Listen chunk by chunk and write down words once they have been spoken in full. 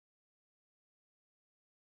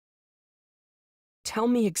Tell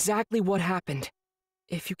me exactly what happened,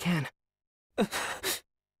 if you can. A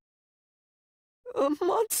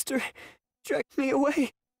monster dragged me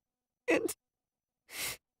away, and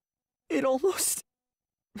it almost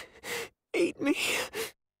ate me.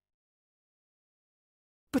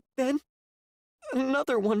 But then,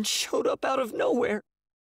 another one showed up out of nowhere.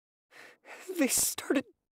 They started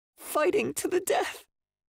fighting to the death.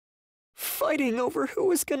 Fighting over who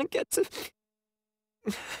was gonna get to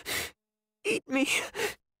eat me.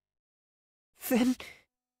 Then,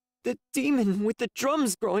 the demon with the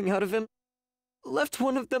drums growing out of him left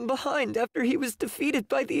one of them behind after he was defeated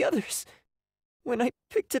by the others. When I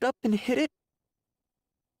picked it up and hid it,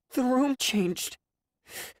 the room changed.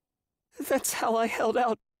 That's how I held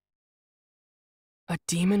out. A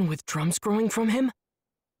demon with drums growing from him?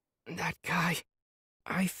 That guy...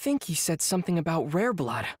 I think he said something about rare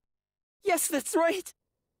blood. Yes, that's right.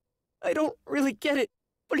 I don't really get it,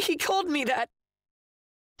 but he called me that.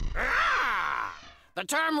 Ah! The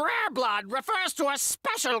term rare blood refers to a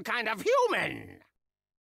special kind of human.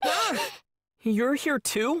 You're here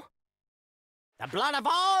too? The blood of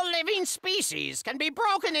all living species can be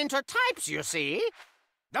broken into types, you see.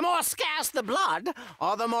 The more scarce the blood,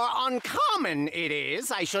 or the more uncommon it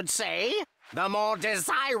is, I should say, the more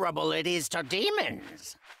desirable it is to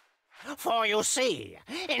demons. For you see,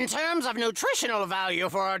 in terms of nutritional value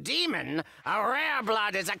for a demon, a rare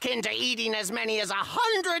blood is akin to eating as many as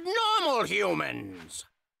 100 normal humans.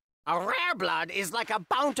 A rare blood is like a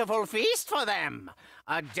bountiful feast for them,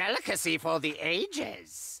 a delicacy for the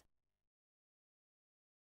ages.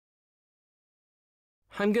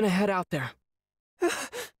 I'm gonna head out there.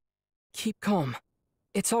 Keep calm.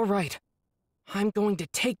 It's all right. I'm going to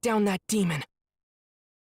take down that demon.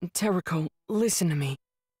 Teriko, listen to me.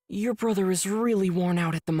 Your brother is really worn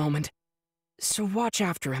out at the moment. So watch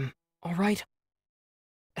after him, all right?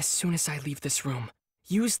 As soon as I leave this room,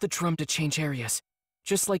 use the drum to change areas,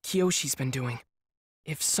 just like Kiyoshi's been doing.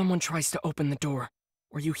 If someone tries to open the door,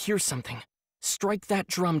 or you hear something, strike that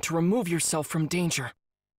drum to remove yourself from danger.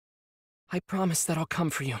 I promise that I'll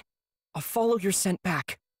come for you. I'll follow your scent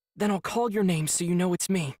back. Then I'll call your name so you know it's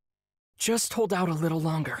me. Just hold out a little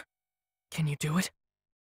longer. Can you do it?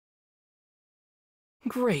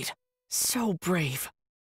 Great. So brave.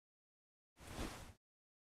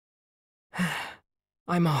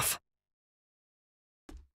 I'm off.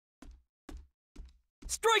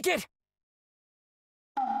 Strike it!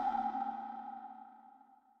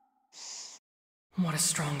 What a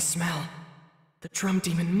strong smell. The drum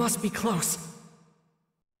demon must be close.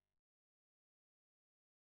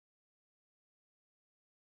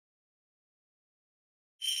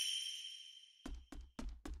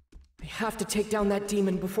 I have to take down that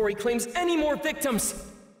demon before he claims any more victims!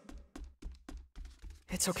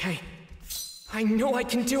 It's okay. I know I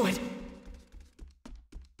can do it!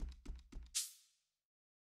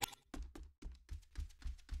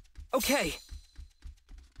 Okay.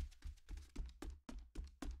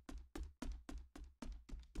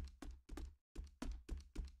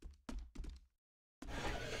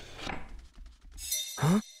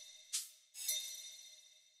 Huh?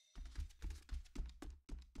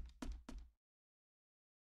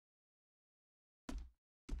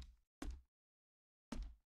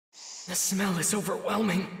 The smell is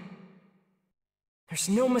overwhelming. There's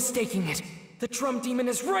no mistaking it. The drum demon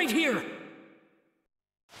is right here!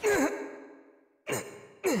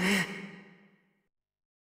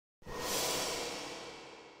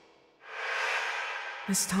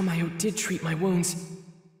 Miss Tamayo did treat my wounds,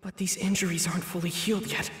 but these injuries aren't fully healed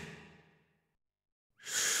yet.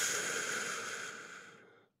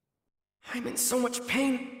 I'm in so much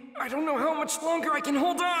pain, I don't know how much longer I can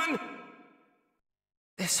hold on!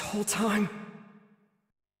 This whole time,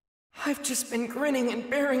 I've just been grinning and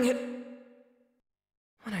bearing it.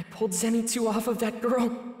 When I pulled Zenitsu off of that girl,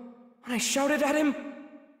 when I shouted at him,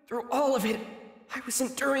 through all of it, I was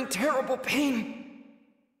enduring terrible pain.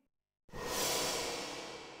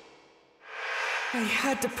 I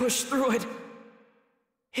had to push through it.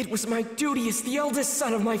 It was my duty as the eldest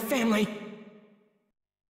son of my family.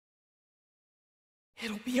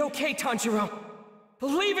 It'll be okay, Tanjiro.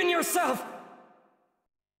 Believe in yourself!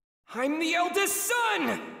 I'm the eldest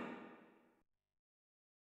son!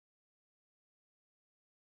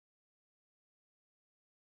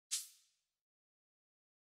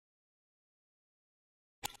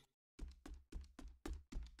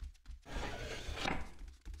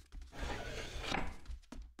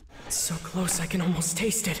 It's so close I can almost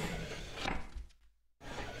taste it.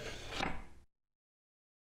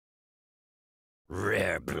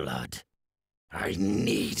 Rare blood. I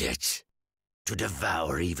need it to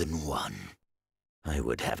devour even one. I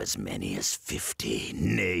would have as many as 50,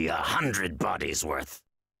 nay, 100 bodies worth.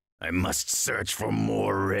 I must search for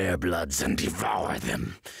more rare bloods and devour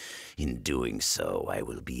them. In doing so, I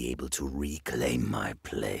will be able to reclaim my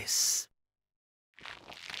place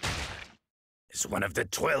as one of the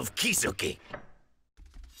 12 Kizuki.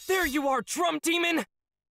 There you are, drum demon!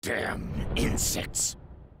 Damn insects.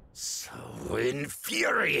 So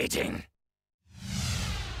infuriating.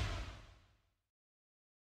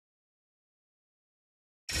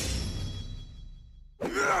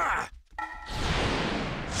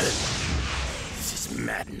 This is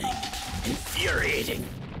maddening, infuriating.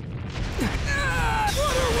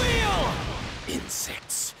 Water wheel!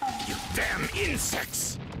 Insects, you damn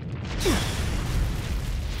insects!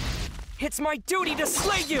 It's my duty to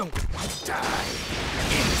slay you! Die,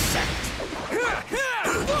 insect!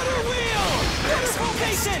 Water wheel! Water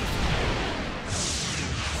formation!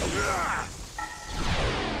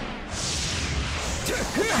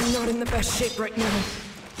 I'm not in the best shape right now.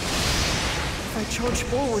 If I charge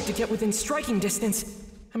forward to get within striking distance,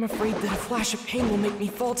 I'm afraid that a flash of pain will make me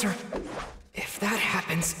falter. If that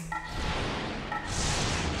happens, I'll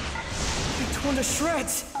be torn to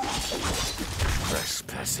shreds.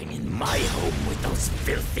 Trespassing in my home with those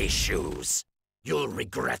filthy shoes. You'll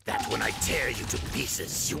regret that when I tear you to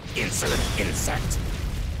pieces, you insolent insect.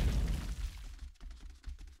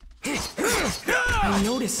 I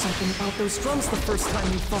noticed something about those drums the first time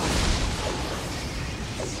we fought.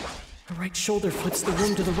 The right shoulder flips the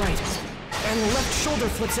room to the right, and the left shoulder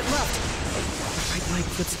flips it left. The right leg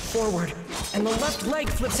flips it forward, and the left leg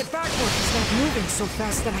flips it backward. It's not moving so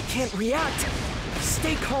fast that I can't react.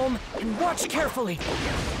 Stay calm and watch carefully.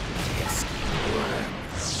 Pesky worm.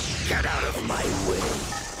 Get out of my way.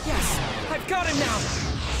 Yes, I've got him now.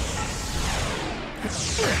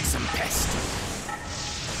 Some pest.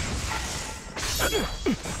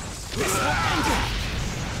 This will end it.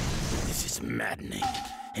 This is maddening,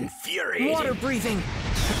 infuriating. Water breathing.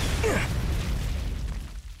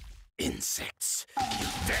 Insects. You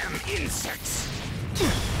damn insects.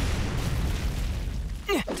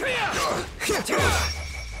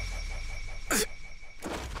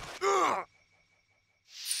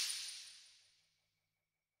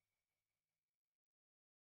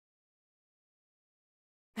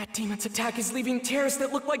 That demon's attack is leaving tears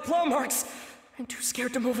that look like claw marks. I'm too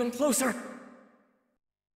scared to move in closer.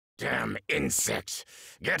 Damn insect!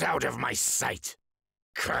 Get out of my sight!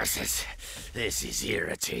 Curses! This is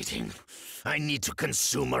irritating. I need to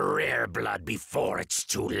consume a rare blood before it's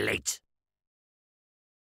too late.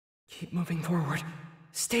 Keep moving forward.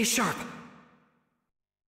 Stay sharp.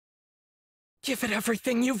 Give it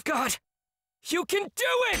everything you've got. You can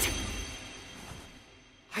do it!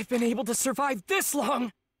 I've been able to survive this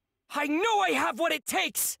long. I know I have what it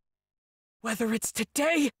takes. Whether it's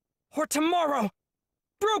today or tomorrow,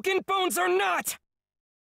 broken bones or not.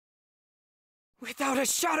 Without a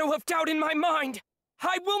shadow of doubt in my mind,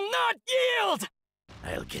 I will not yield!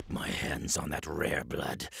 I'll get my hands on that rare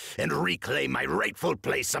blood and reclaim my rightful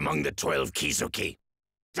place among the 12 Kizuki.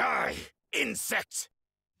 Die, insect!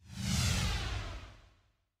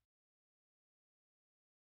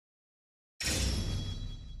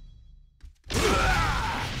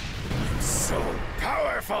 I'm so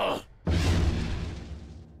powerful!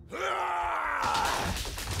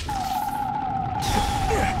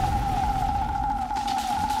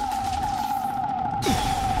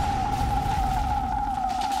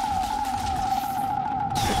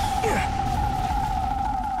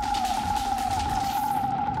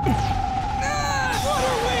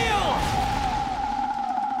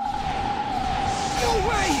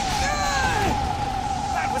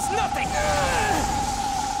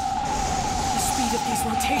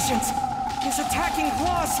 Rotations! His attacking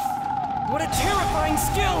claws! What a terrifying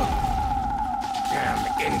skill! Damn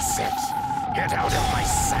insects! Get out of my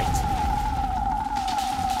sight!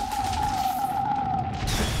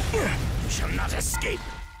 You shall not escape!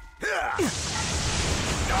 Water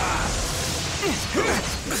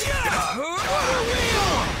wheel!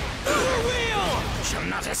 Water wheel! You shall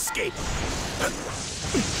not escape!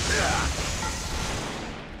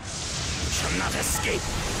 You shall not escape!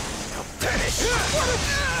 Finish!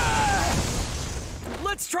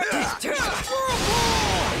 Let's try I'm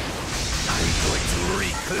going to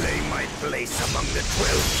reclaim my place among the 12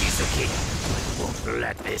 Kizuki. I won't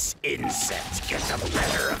let this insect get the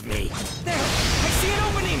better of me. There! I see an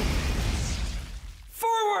opening!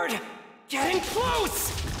 Forward! Getting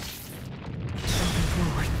close! Moving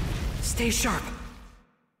forward. Stay sharp.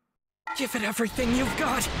 Give it everything you've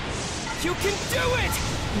got. You can do it!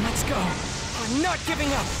 Let's go. I'm not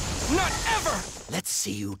giving up. Not ever! Let's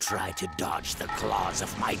see you try to dodge the claws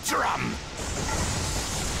of my drum!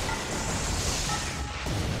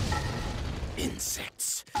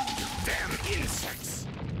 Insects. You damn insects!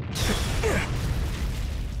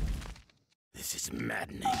 This is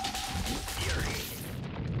maddening. Infuriating.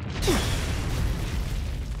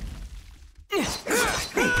 Read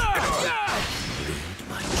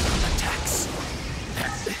my drum attacks.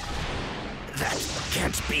 That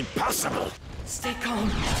can't be possible. Stay calm.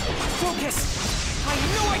 Focus! I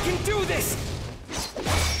know I can do this!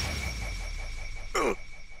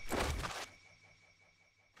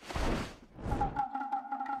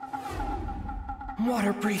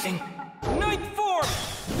 Water breathing. Ninth form!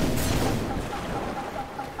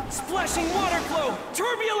 Splashing water flow!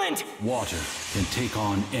 Turbulent! Water can take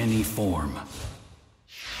on any form.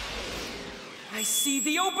 I see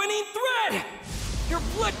the opening thread! Your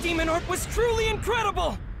blood demon art was truly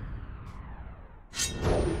incredible!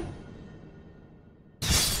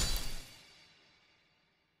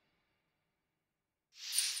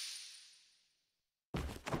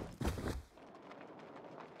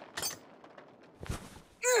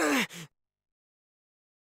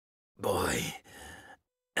 Boy,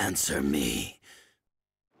 answer me.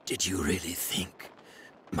 Did you really think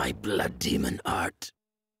my blood demon art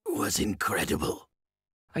was incredible?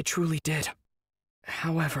 I truly did.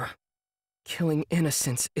 However, killing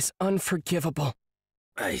innocents is unforgivable.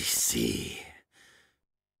 I see.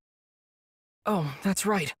 Oh, that's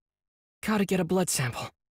right. Gotta get a blood sample.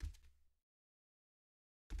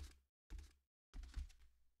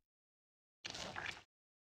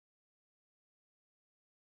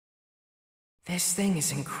 This thing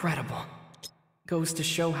is incredible. Goes to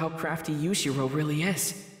show how crafty Yushiro really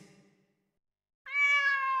is.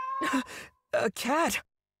 A cat!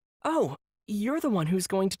 Oh, you're the one who's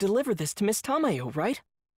going to deliver this to Miss Tamayo, right?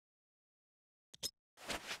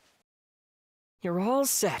 You're all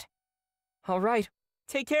set. All right,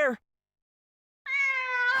 take care.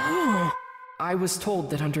 Oh, I was told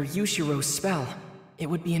that under Yushiro's spell, it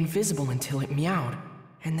would be invisible until it meowed,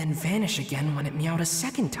 and then vanish again when it meowed a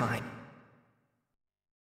second time.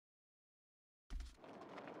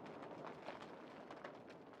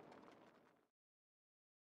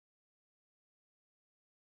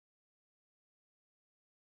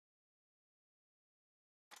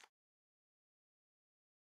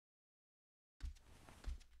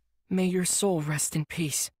 May your soul rest in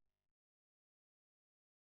peace.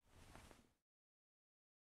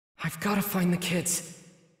 I've got to find the kids.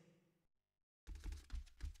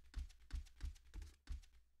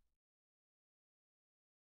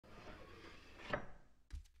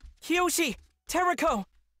 Kiyoshi! Teriko!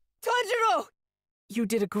 Tanjiro! You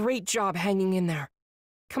did a great job hanging in there.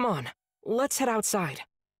 Come on, let's head outside.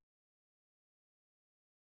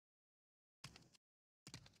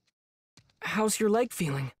 How's your leg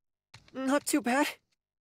feeling? Not too bad.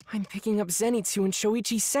 I'm picking up Zenitsu and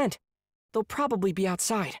Shoichi's scent. They'll probably be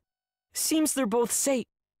outside. Seems they're both safe.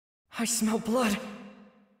 I smell blood.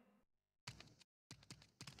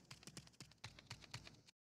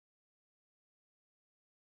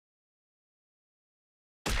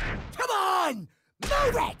 Come on!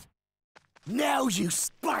 Move it! Now, you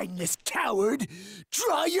spineless coward!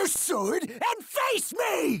 Draw your sword and face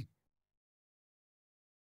me!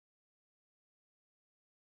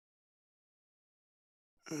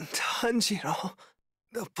 Tanjiro,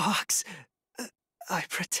 the box. I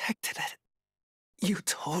protected it. You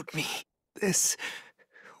told me this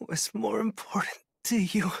was more important to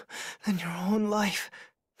you than your own life.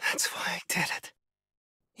 That's why I did it.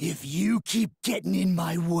 If you keep getting in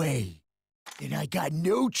my way, then I got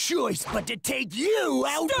no choice but to take you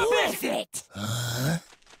out Stop with it! Huh?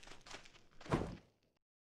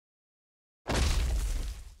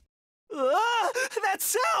 Ah! That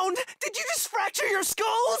sound! Did you just fracture your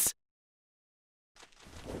skulls?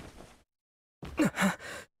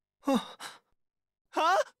 Huh?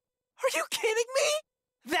 Are you kidding me?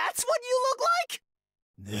 That's what you look like?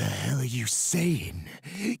 The hell are you saying?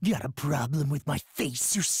 Got a problem with my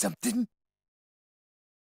face or something?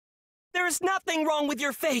 There's nothing wrong with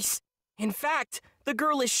your face. In fact, the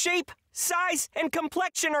girl's shape, size, and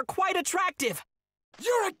complexion are quite attractive.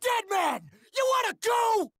 You're a dead man! You wanna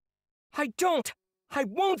go? I don't. I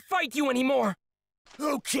won't fight you anymore.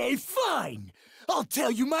 Okay, fine. I'll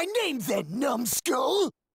tell you my name then,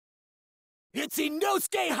 numbskull. It's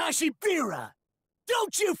Inosuke Hashibira.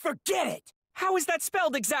 Don't you forget it. How is that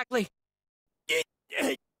spelled exactly?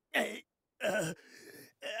 I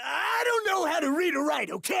don't know how to read or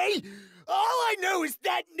write, okay? All I know is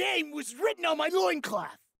that name was written on my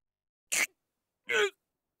loincloth.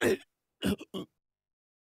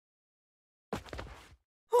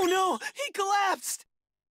 Oh no! He collapsed!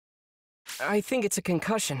 I think it's a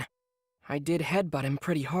concussion. I did headbutt him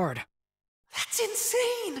pretty hard. That's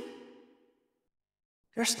insane!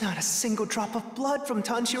 There's not a single drop of blood from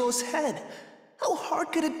Tanjiro's head. How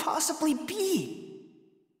hard could it possibly be?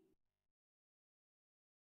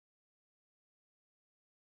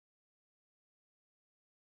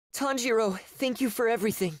 Tanjiro, thank you for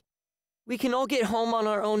everything. We can all get home on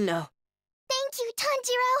our own now. Thank you,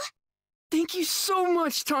 Tanjiro! Thank you so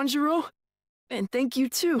much, Tanjiro! And thank you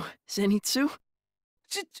too, Zenitsu.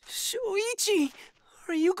 Shuichi,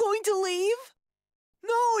 are you going to leave?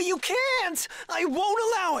 No, you can't! I won't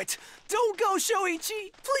allow it! Don't go,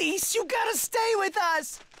 Shuichi! Please, you gotta stay with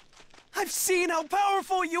us! I've seen how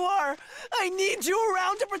powerful you are! I need you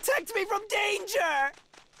around to protect me from danger!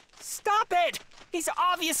 Stop it! He's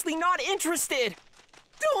obviously not interested!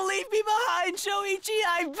 Don't leave me behind, Shuichi,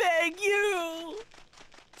 I beg you!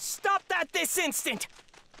 Stop that this instant!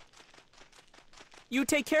 You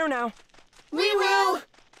take care now. We will!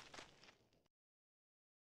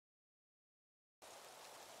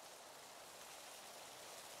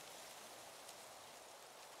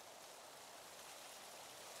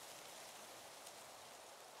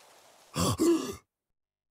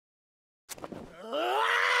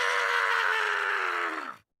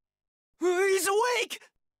 He's awake!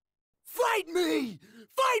 Fight me!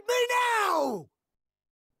 Fight me now!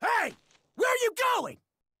 Hey! Where are you going?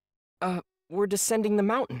 We're descending the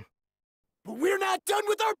mountain. But we're not done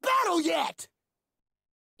with our battle yet!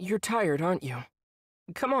 You're tired, aren't you?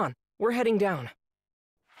 Come on, we're heading down.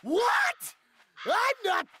 What? I'm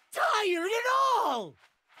not tired at all!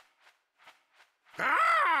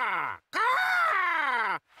 Grrr!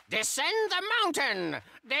 Grrr! Descend the mountain!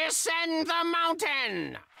 Descend the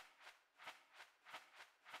mountain!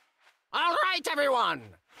 All right, everyone.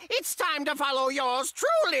 It's time to follow yours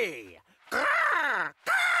truly. Grrr!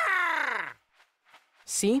 Grrr!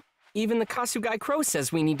 See? Even the Kasugai Crow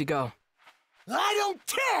says we need to go. I don't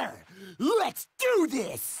care! Let's do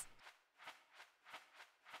this!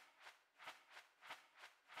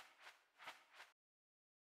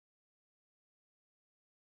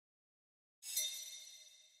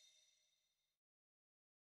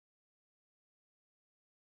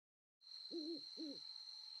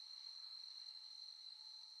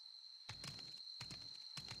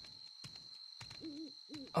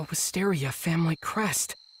 A Wisteria family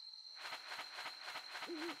crest.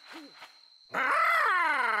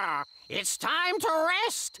 Grrr! It's time to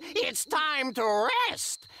rest. It's time to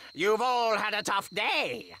rest. You've all had a tough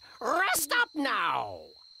day. Rest up now.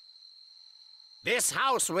 This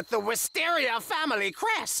house with the Wisteria family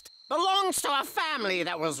crest belongs to a family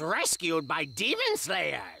that was rescued by demon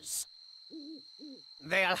slayers.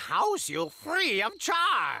 They'll house you free of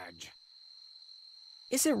charge.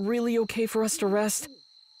 Is it really okay for us to rest?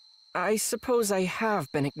 I suppose I have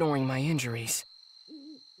been ignoring my injuries.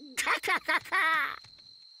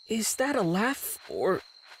 Is that a laugh, or...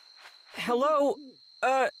 Hello?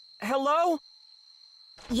 Hello?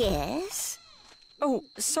 Yes? Oh,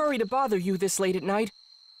 sorry to bother you this late at night.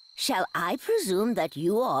 Shall I presume that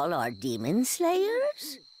you all are demon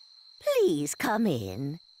slayers? Please come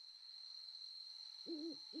in.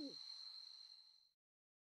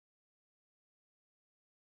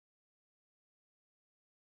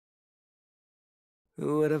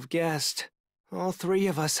 Who would have guessed? All three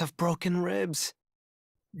of us have broken ribs.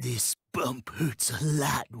 This bump hurts a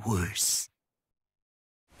lot worse.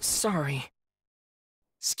 Sorry.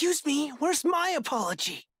 Excuse me, where's my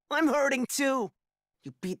apology? I'm hurting too.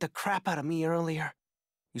 You beat the crap out of me earlier.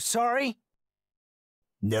 You sorry?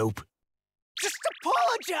 Nope. Just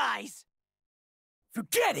apologize!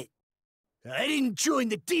 Forget it! I didn't join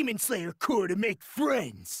the Demon Slayer Corps to make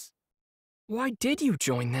friends. Why did you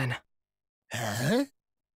join then? Huh?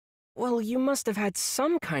 Well, you must have had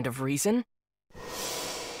some kind of reason.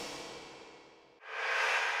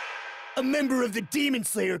 A member of the Demon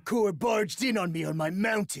Slayer Corps barged in on me on my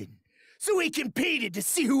mountain, so we competed to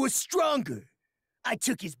see who was stronger. I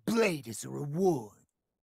took his blade as a reward.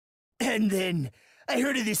 And then I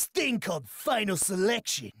heard of this thing called Final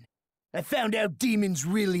Selection. I found out demons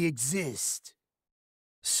really exist.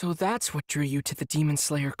 So that's what drew you to the Demon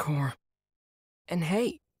Slayer Corps. And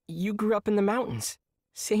hey, you grew up in the mountains.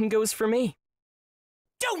 Same goes for me.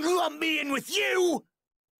 Don't lump me in with you!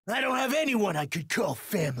 I don't have anyone I could call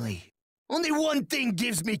family. Only one thing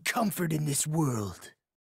gives me comfort in this world.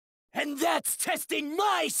 And that's testing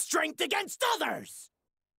my strength against others!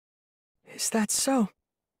 Is that so?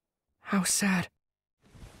 How sad.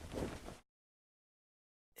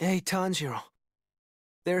 Hey, Tanjiro.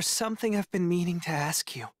 There's something I've been meaning to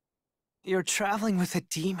ask you. You're traveling with a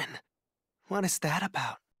demon. What is that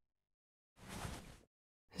about?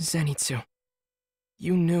 Zenitsu,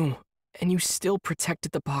 you knew, and you still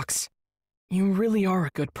protected the box. You really are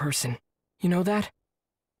a good person. You know that?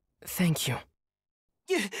 Thank you.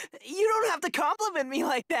 You don't have to compliment me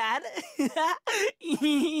like that. Yeah.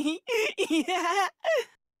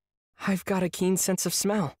 I've got a keen sense of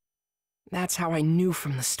smell. That's how I knew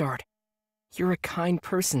from the start. You're a kind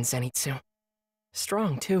person, Zenitsu.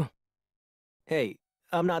 Strong, too. Hey,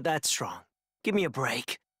 I'm not that strong. Give me a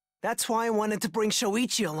break. That's why I wanted to bring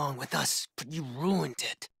Shoichi along with us, but you ruined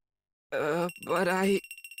it. But I...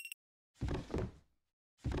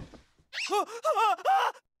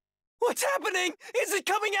 What's happening? Is it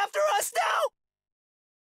coming after us now?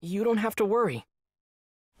 You don't have to worry.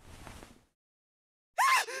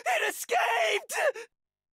 It escaped!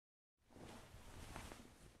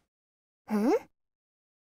 Huh?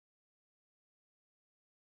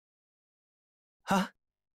 Huh?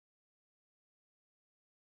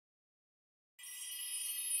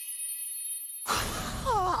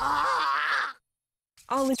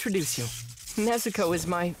 I'll introduce you. Nezuko is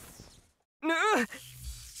my...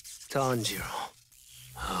 Tanjiro,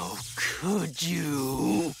 how could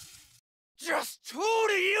you? Just who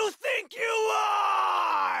do you think you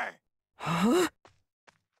are? Huh?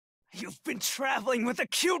 You've been traveling with a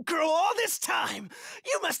cute girl all this time!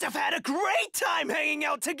 You must have had a great time hanging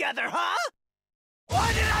out together, huh?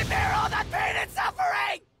 Why did I bear all that pain and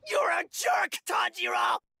suffering? You're a jerk,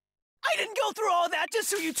 Tanjiro! I didn't go through all that just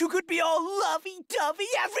so you two could be all lovey-dovey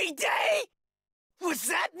every day! Was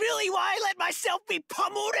that really why I let myself be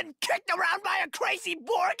pummeled and kicked around by a crazy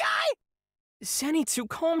boar guy? Zenitsu,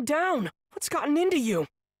 calm down. What's gotten into you?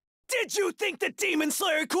 Did you think the Demon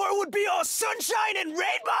Slayer Corps would be all sunshine and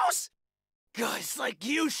rainbows? Guys like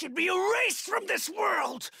you should be erased from this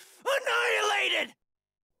world! Annihilated!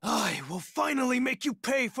 I will finally make you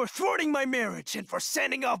pay for thwarting my marriage and for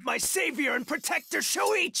sending off my savior and protector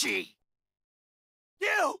Shoichi!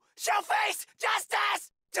 You shall face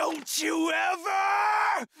justice! Don't you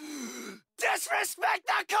ever disrespect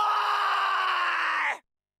the Corps!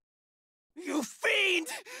 You fiend!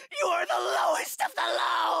 You are the lowest of the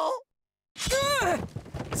low!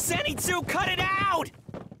 Zenitsu, cut it out!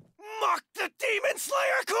 Mock the Demon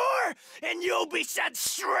Slayer Corps, and you'll be sent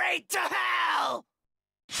straight to hell!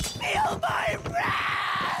 Feel my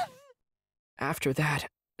wrath! After that,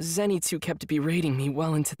 Zenitsu kept berating me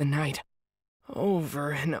well into the night.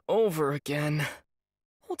 Over and over again.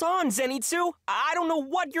 Hold on, Zenitsu! I don't know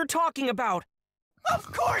what you're talking about! Of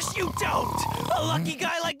course you don't! A lucky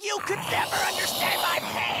guy like you could never understand my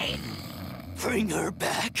pain! Bring her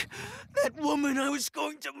back! That woman I was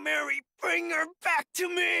going to marry, bring her back to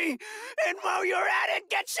me! And while you're at it,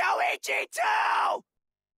 get Shoichi too!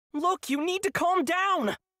 Look, you need to calm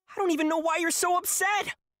down! I don't even know why you're so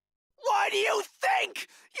upset! Why do you think,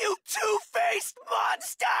 you two-faced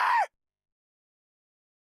monster?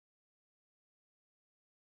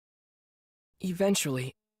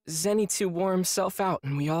 Eventually, Zenitsu wore himself out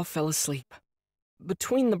and we all fell asleep.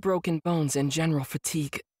 Between the broken bones and general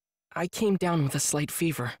fatigue, I came down with a slight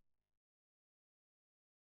fever.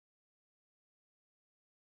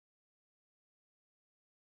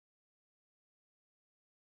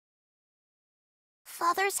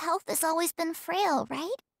 Father's health has always been frail,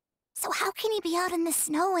 right? So how can he be out in the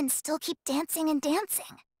snow and still keep dancing and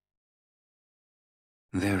dancing?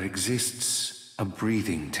 There exists a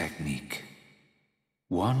breathing technique.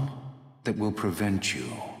 One that will prevent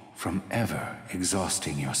you from ever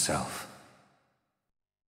exhausting yourself.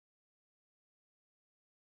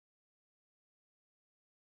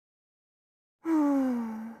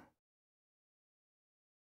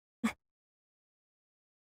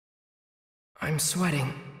 I'm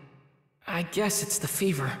sweating. I guess it's the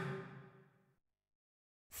fever.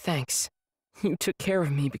 Thanks. You took care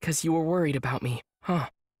of me because you were worried about me, huh?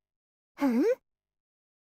 Hmm?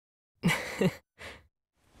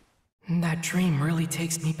 That dream really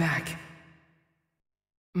takes me back.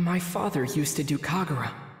 My father used to do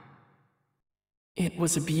Kagura. It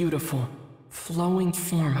was a beautiful, flowing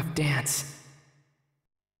form of dance.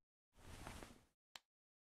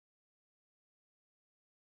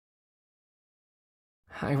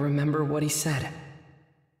 I remember what he said.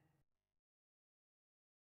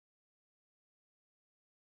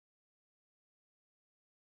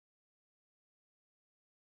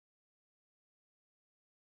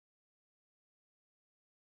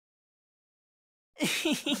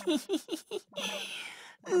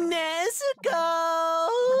 Nezuko!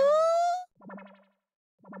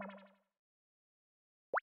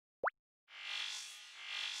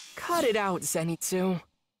 Cut it out, Zenitsu.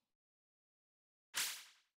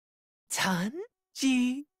 Tanjiro?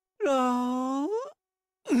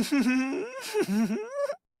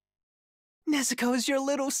 Nezuko's your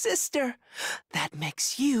little sister. That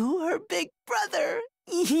makes you her big brother.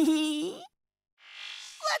 Let's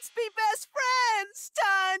be best friends,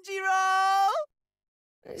 Tanjiro!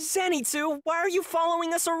 Zenitsu, why are you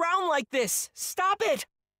following us around like this? Stop it!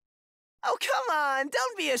 Oh, come on!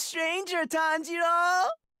 Don't be a stranger, Tanjiro!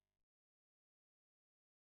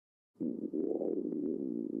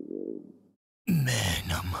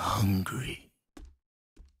 Man, I'm hungry.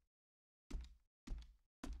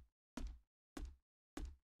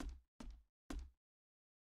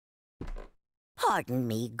 Pardon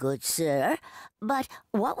me, good sir, but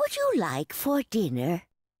what would you like for dinner?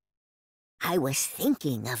 I was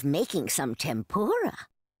thinking of making some tempura.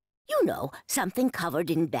 You know, something covered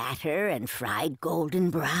in batter and fried golden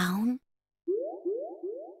brown.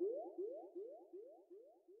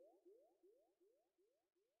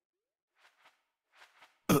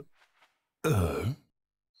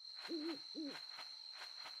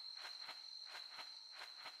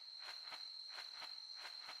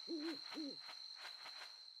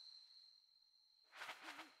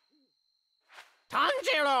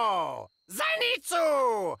 Tanjiro!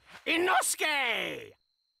 Zenitsu! Inosuke!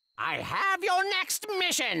 I have your next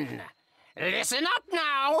mission. Listen up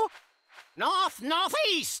now.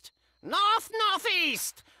 North-northeast!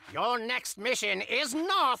 North-northeast! Your next mission is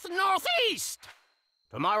north-northeast!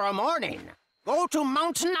 Tomorrow morning, go to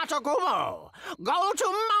Mount Natagumo! Go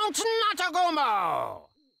to Mount Natagumo!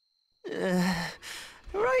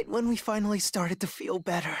 Right when we finally started to feel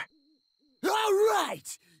better. All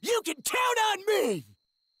right! You can count on me!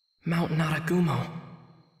 Mount Natagumo.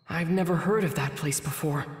 I've never heard of that place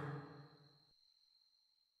before.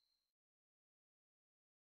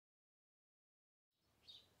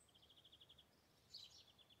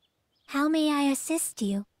 How may I assist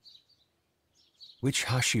you? Which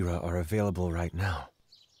Hashira are available right now?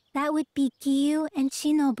 That would be Giyu and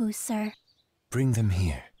Shinobu, sir. Bring them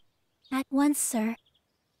here. At once, sir.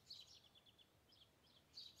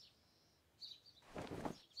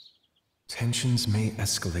 Tensions may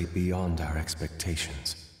escalate beyond our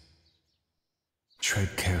expectations.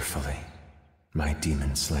 Tread carefully, my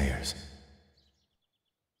demon slayers.